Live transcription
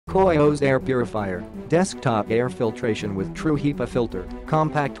KOIOS Air Purifier, desktop air filtration with true HEPA filter,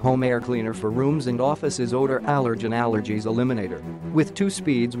 compact home air cleaner for rooms and offices, odor allergen allergies eliminator. With 2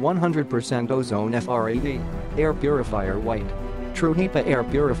 speeds, 100% ozone FRAD. Air Purifier White. True HEPA Air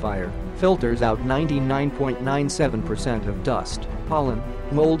Purifier filters out 99.97% of dust, pollen,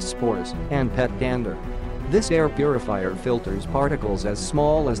 mold spores, and pet dander. This air purifier filters particles as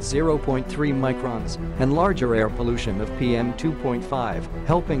small as 0.3 microns and larger air pollution of PM 2.5,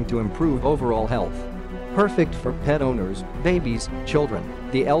 helping to improve overall health. Perfect for pet owners, babies, children,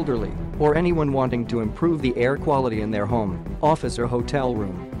 the elderly, or anyone wanting to improve the air quality in their home, office, or hotel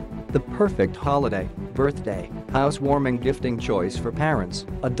room. The perfect holiday, birthday, housewarming gifting choice for parents,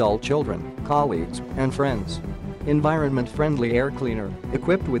 adult children, colleagues, and friends. Environment-friendly air cleaner,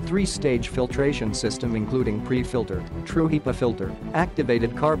 equipped with 3-stage filtration system including pre-filter, true HEPA filter,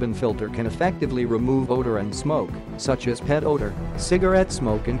 activated carbon filter can effectively remove odor and smoke, such as pet odor, cigarette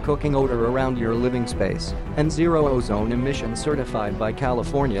smoke and cooking odor around your living space, and zero ozone emission certified by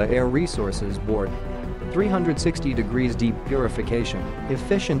California Air Resources Board. 360 degrees deep purification,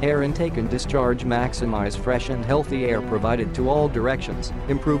 efficient air intake and discharge maximize fresh and healthy air provided to all directions,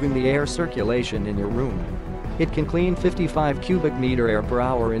 improving the air circulation in your room. It can clean 55 cubic meter air per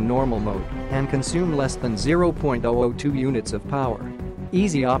hour in normal mode and consume less than 0.002 units of power.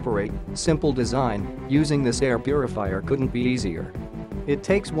 Easy operate, simple design, using this air purifier couldn't be easier. It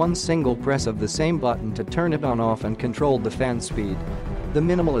takes one single press of the same button to turn it on/off and control the fan speed. The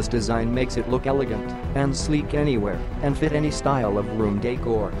minimalist design makes it look elegant and sleek anywhere and fit any style of room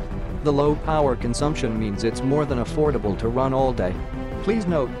decor. The low power consumption means it's more than affordable to run all day. Please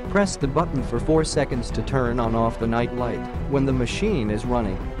note, press the button for 4 seconds to turn on/off the night light when the machine is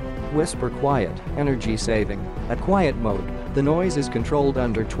running. Whisper quiet, energy saving. At quiet mode, the noise is controlled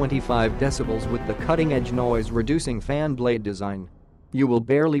under 25 decibels with the cutting-edge noise-reducing fan blade design. You will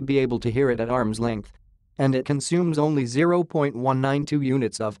barely be able to hear it at arm's length. And it consumes only 0.192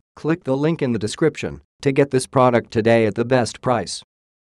 units of. Click the link in the description to get this product today at the best price.